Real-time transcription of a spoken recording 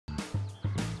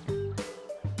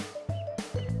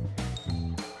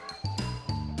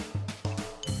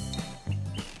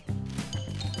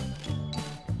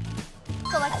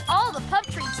Collect all the pup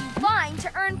treats you find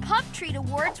to earn pup treat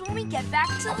awards when we get back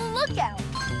to the lookout.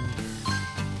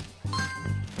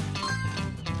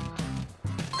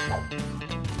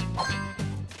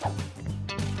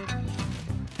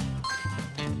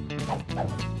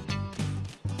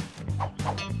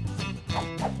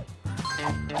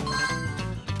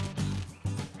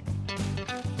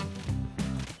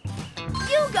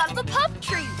 You got the pup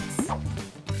treats!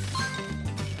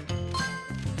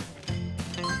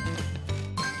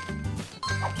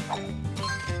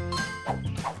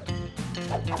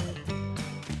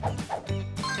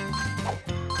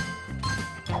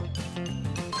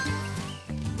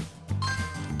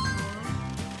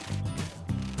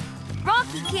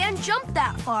 Rocky can't jump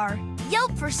that far.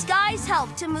 Yelp for Skye's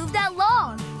help to move that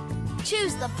log.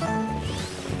 Choose the...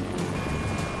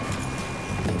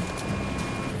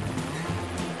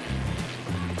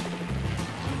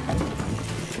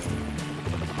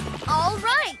 All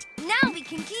right, now we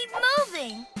can keep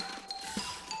moving.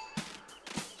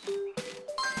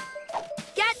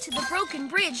 Get to the broken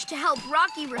bridge to help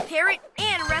Rocky repair it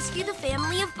and rescue the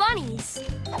family of bunnies.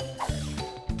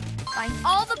 Find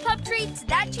all the pup treats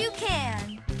that you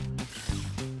can.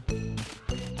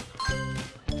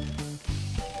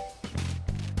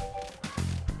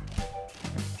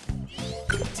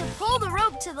 To pull the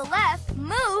rope to the left,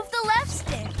 move the left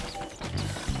stick.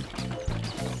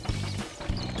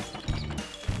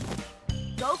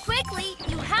 Go quickly.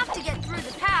 You have to get through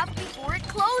the path before it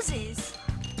closes.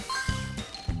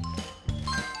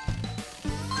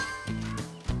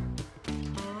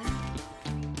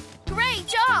 Great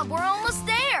job! We're almost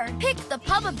there. Pick the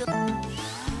pup ability.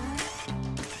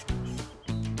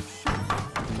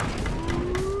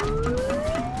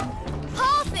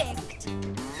 Perfect!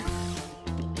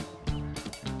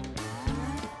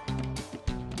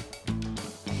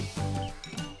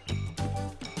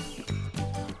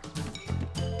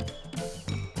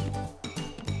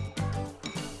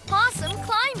 PAWsome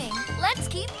climbing. Let's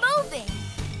keep moving.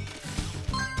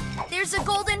 There's a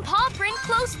golden paw print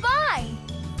close by.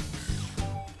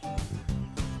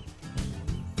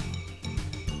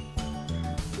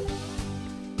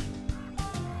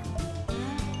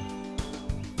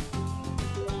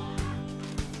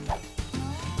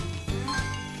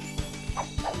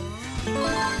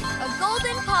 A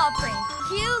golden paw print.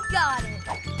 You got it.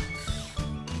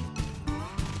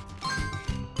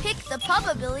 Pick the pup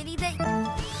ability that...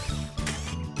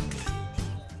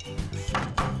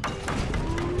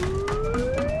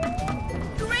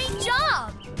 Great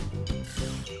job!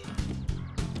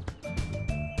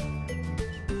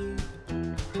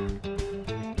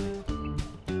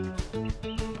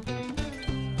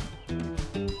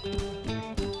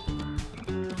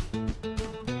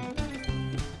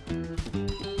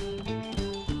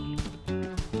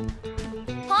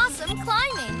 PAWsome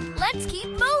climbing. Let's keep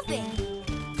moving.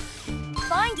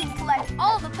 Find and collect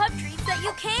all the pup treats that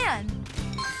you can.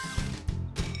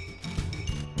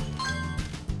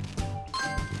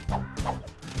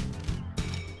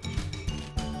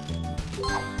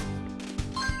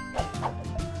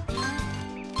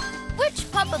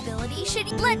 Which pup ability should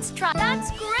you... Let's try.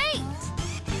 That's great!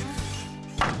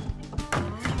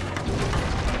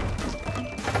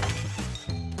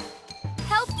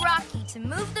 Help Rocky to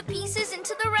move the pieces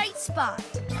into the right spot.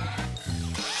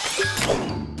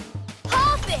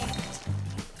 Perfect!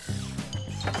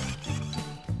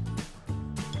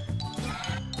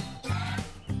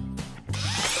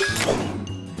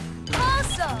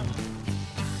 Awesome!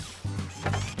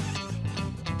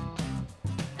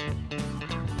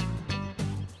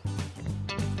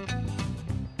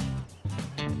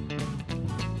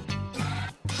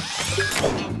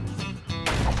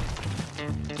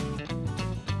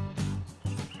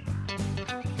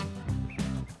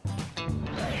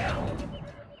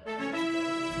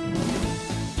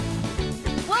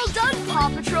 Well done, Paw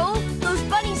Patrol! Those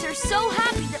bunnies are so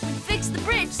happy that we fixed the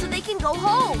bridge so they can go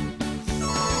home.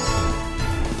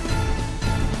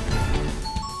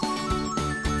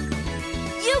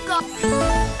 You got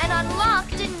and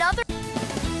unlocked another...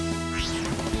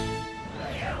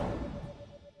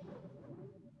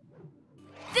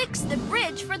 Fix the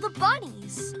bridge for the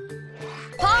bunnies.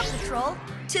 Paw Patrol,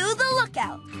 to the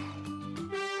lookout.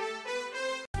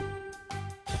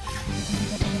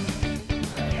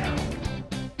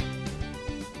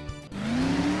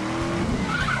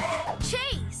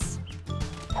 Chase!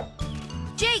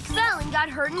 Jake fell and got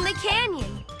hurt in the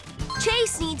canyon.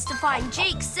 Chase needs to find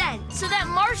Jake's scent so that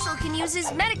Marshall can use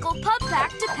his medical pup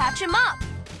pack to patch him up.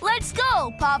 Let's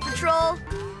go, Paw Patrol!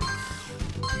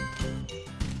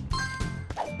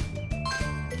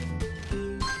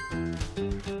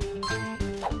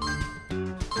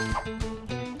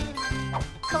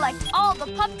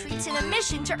 the pup treats in a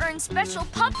mission to earn special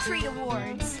pup treat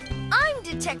awards. I'm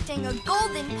detecting a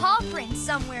golden paw print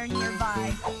somewhere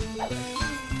nearby.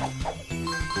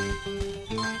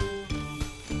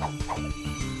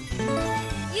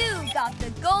 You got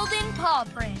the golden paw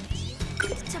print.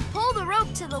 To pull the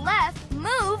rope to the left,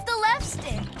 move the left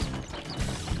stick.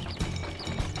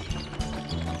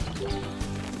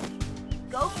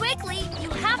 Go quickly.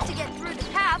 You have to get through the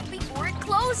path before it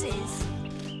closes.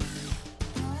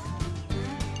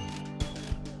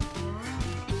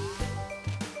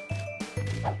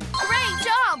 Great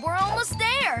job! We're almost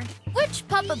there. Which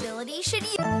pup ability should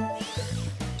you...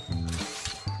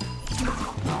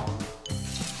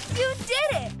 You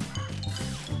did it!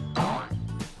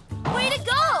 Way to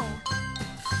go!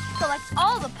 Collect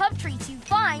all the pup treats you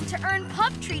find to earn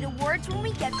pup treat awards when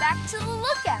we get back to the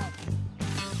lookout.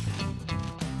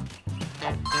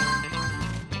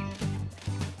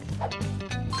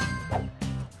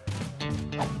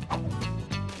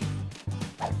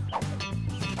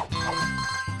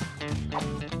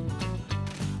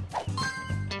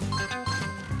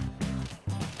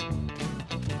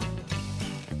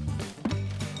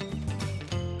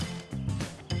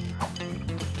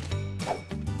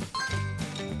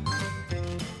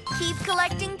 Keep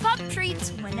collecting pup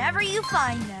treats whenever you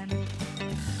find them.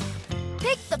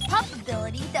 Pick the pup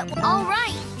ability that will... All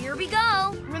right, here we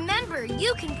go. Remember,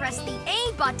 you can press the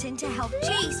A button to help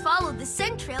Chase follow the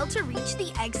scent trail to reach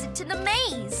the exit to the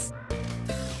maze.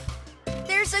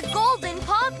 There's a golden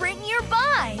paw print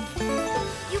nearby.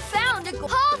 You found a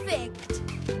perfect.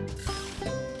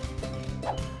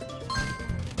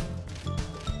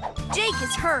 Jake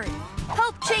is hurt.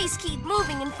 Help Chase keep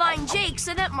moving and find Jake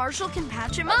so that Marshall can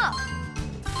patch him up.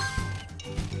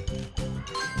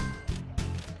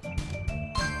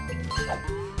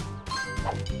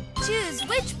 Choose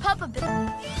which pup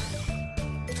ability.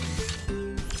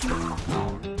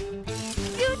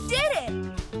 You did it!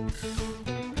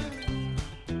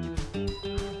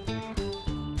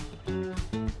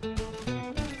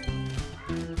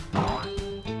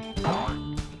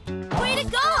 Way to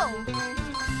go!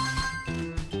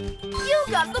 You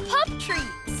got the pup treats!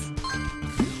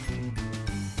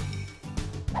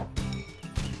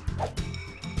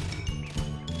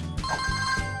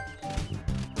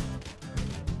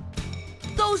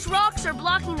 Those rocks are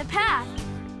blocking the path.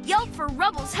 Yelp for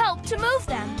Rubble's help to move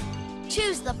them.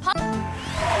 Choose the pup.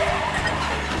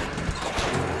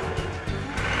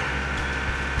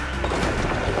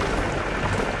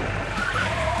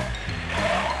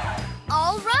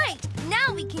 All right,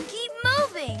 now we can keep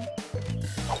moving.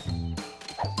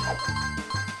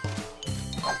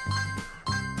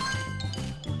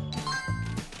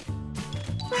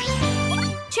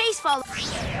 Chase follow.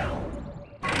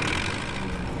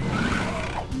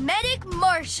 Medic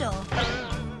Marshall.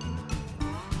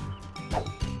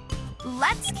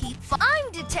 Let's keep...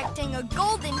 I'm detecting a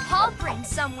golden paw print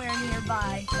somewhere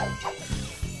nearby.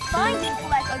 Find and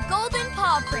collect a golden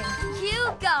paw print.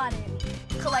 You got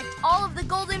it. Collect all of the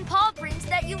golden paw prints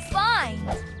that you find.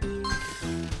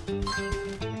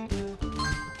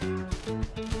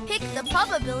 Pick the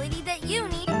pup ability that you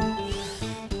need.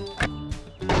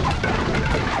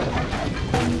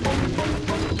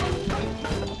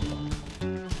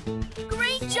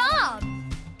 Great job!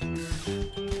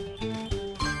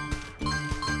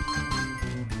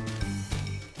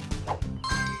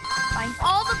 Find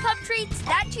all the pup treats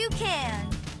that you can.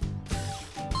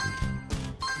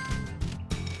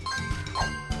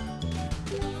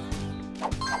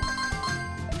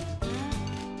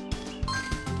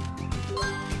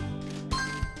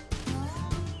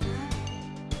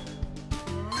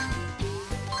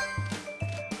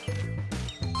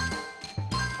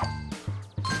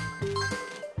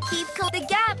 The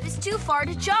gap is too far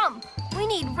to jump. We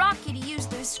need Rocky to use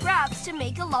those scraps to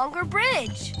make a longer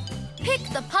bridge. Pick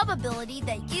the pup ability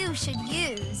that you should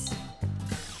use.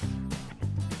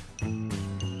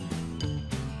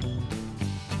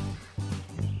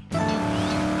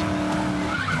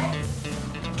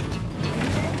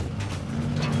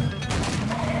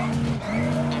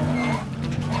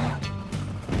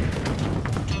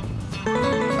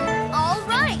 All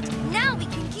right, now we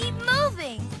can keep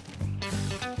moving.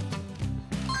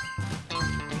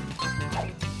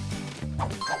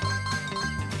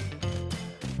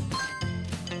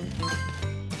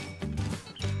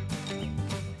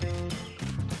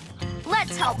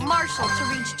 Let's help Marshall to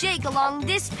reach Jake along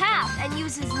this path and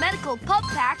use his medical pup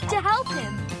pack to help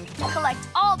him. Collect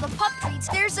all the pup treats.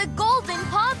 There's a golden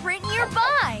paw print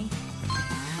nearby.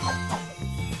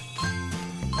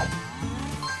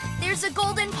 There's a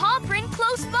golden paw print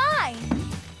close by.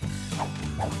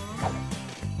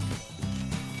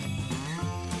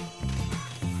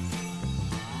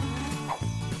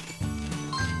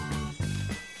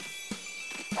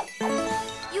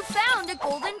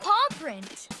 golden paw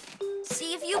print.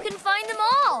 See if you can find them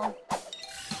all.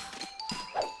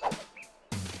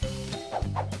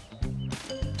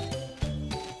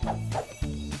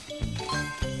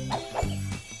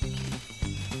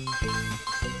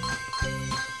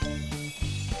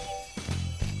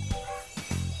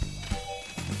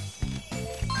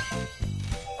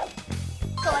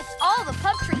 Collect all the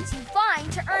pup treats you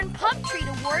find to earn pup treat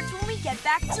awards when we get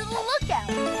back to the lookout.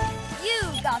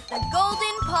 You got the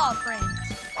golden paw print.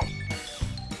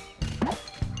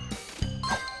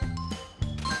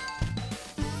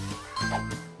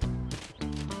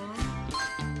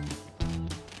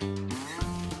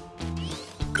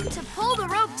 To pull the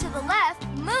rope to the left,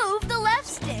 move the left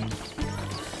stick.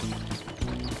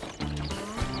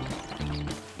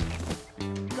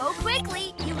 Go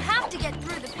quickly. You have to get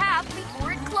through the path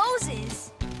before it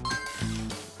closes.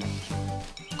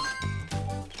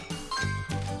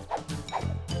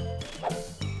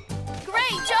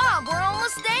 Great job! We're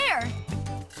almost there.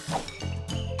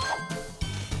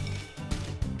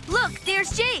 Look,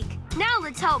 there's Jake. Now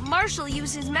let's help Marshall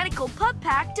use his medical pup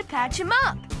pack to patch him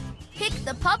up. Pick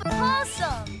the pup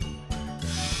PAWsome.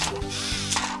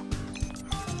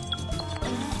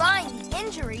 When you find the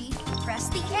injury, press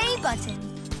the A button.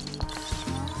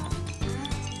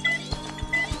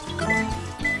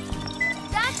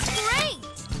 That's great!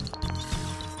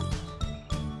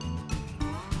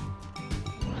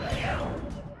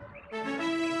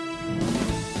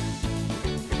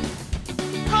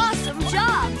 Awesome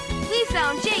job! We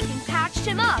found Jake and patched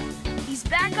him up. He's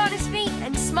back on his feet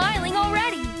and smiling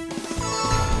already.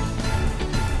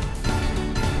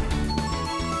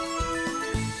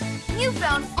 You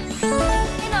found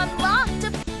and unlocked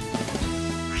a...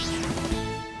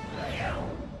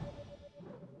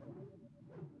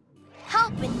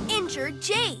 Help an injured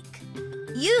Jake.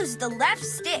 Use the left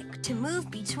stick to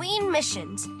move between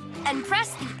missions and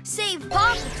press the Save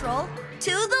PAW Patrol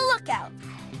to the lookout.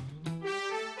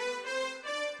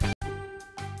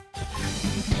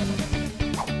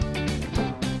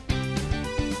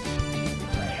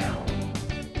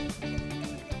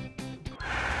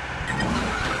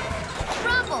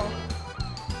 Rubble.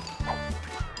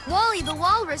 Wally the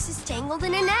walrus is tangled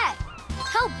in a net.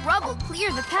 Help Rubble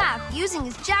clear the path using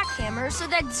his jackhammer so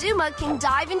that Zuma can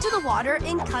dive into the water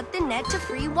and cut the net to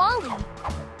free Wally.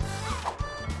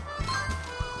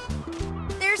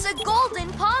 There's a golden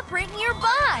paw print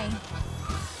nearby.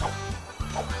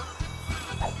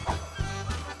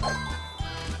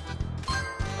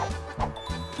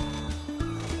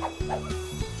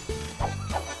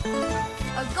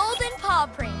 A golden paw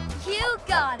print. You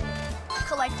got it.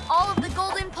 Collect all of the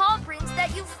golden paw prints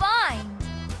that you find.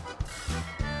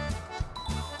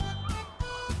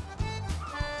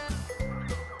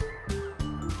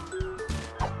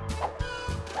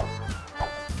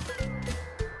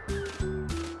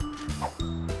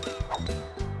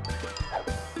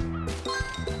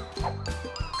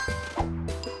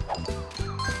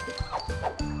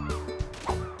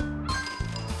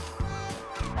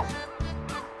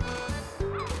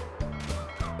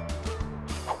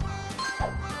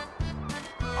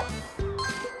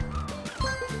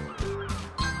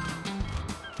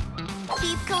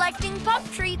 Keep collecting pup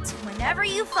treats whenever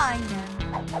you find them.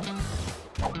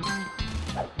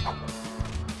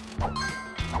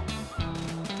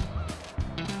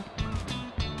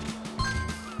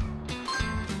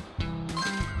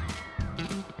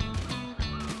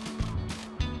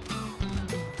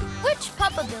 Which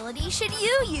pup ability should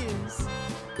you use?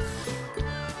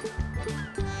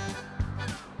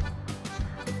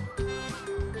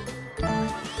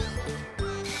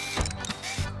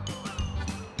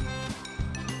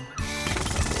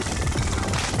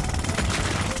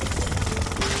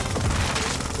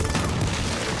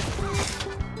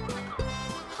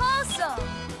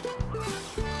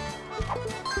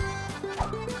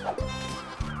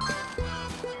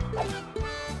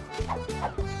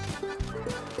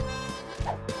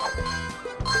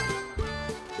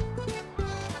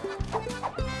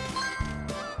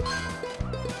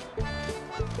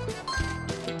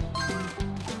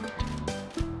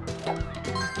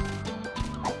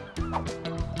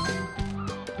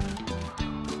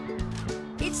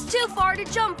 It's too far to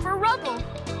jump for Rubble.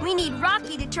 We need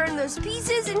Rocky to turn those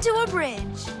pieces into a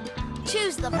bridge.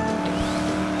 Choose the...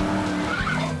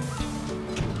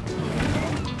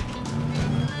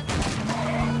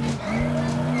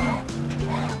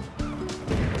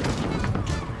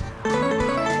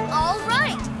 All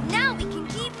right, now we can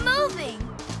keep moving.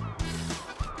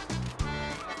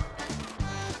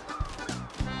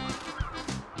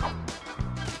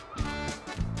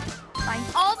 Find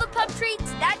all the pup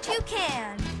treats that you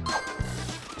can.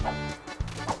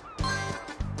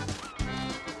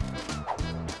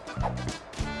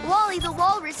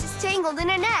 virus is tangled in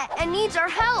a net and needs our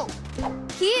help.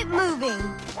 Keep moving.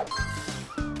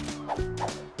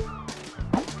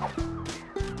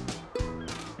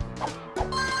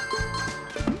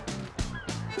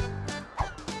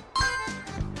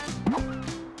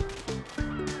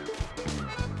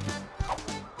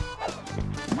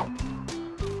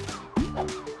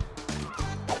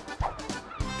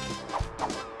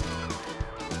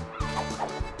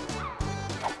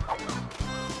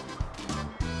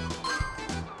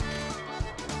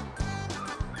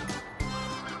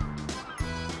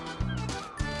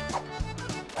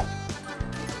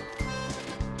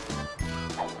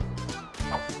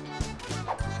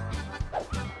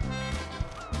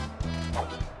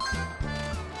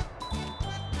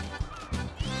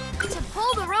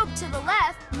 Pull the rope to the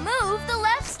left, move the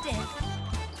left stick.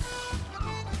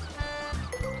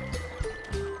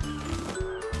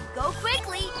 Go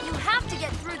quickly, you have to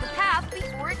get through the path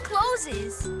before it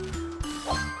closes.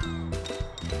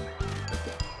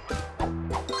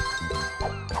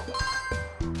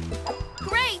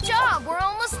 Great job, we're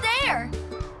almost there.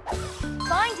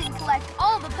 Find and collect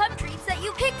all the pup treats that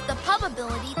you picked the pup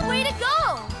ability. Way to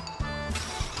go!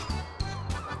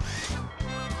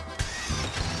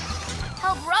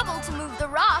 Help Rubble to move the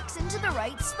rocks into the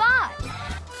right spot.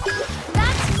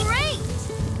 That's great!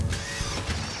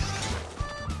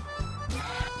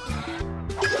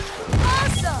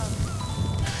 Awesome!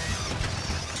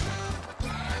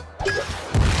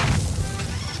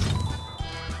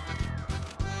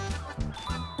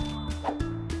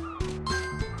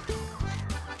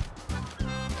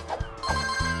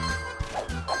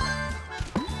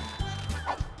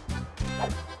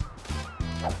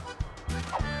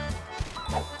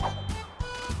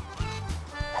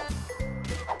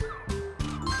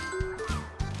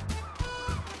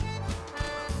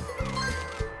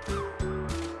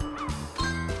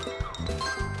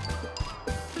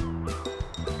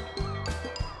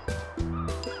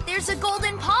 There's a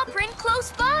golden paw print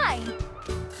close by.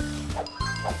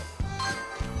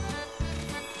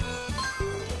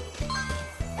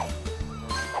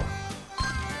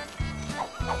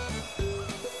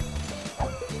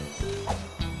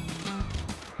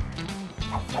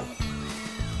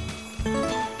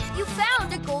 You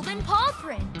found a golden paw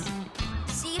print.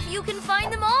 See if you can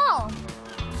find them all.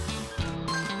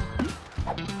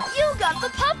 You got the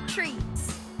pup treats.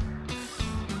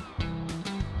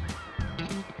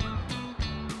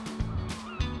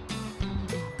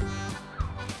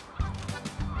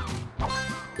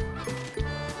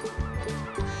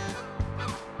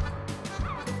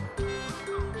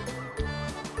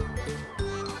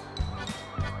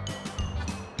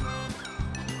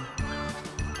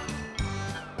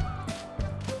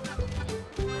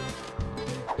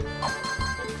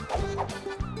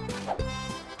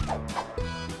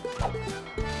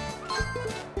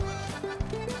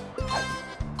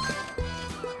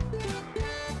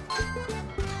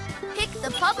 The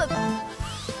pup.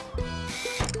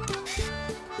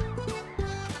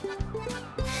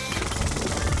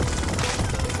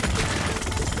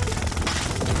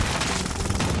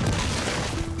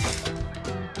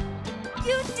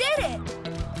 You did it!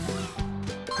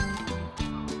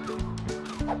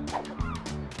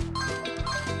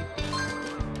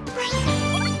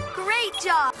 Great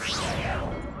job!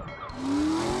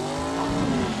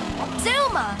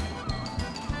 Zuma!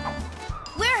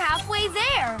 We're halfway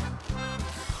there!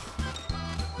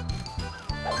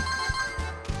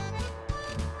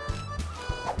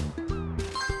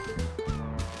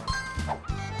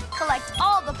 Collect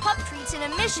all the pup treats in a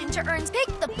mission to earn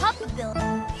Pick the Pup ability.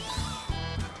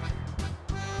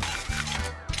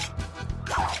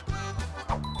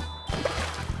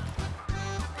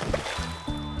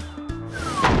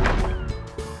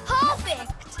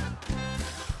 Perfect!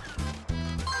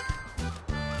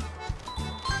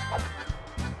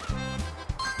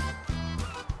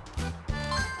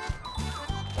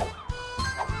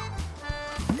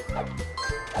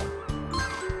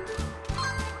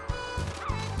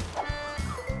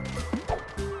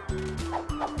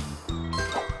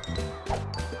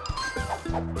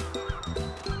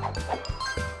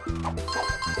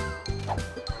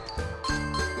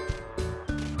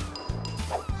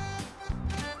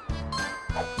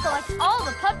 Collect all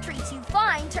the pup treats you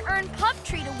find to earn pup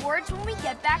treat awards when we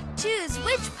get back. Choose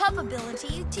which pup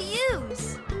ability to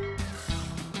use.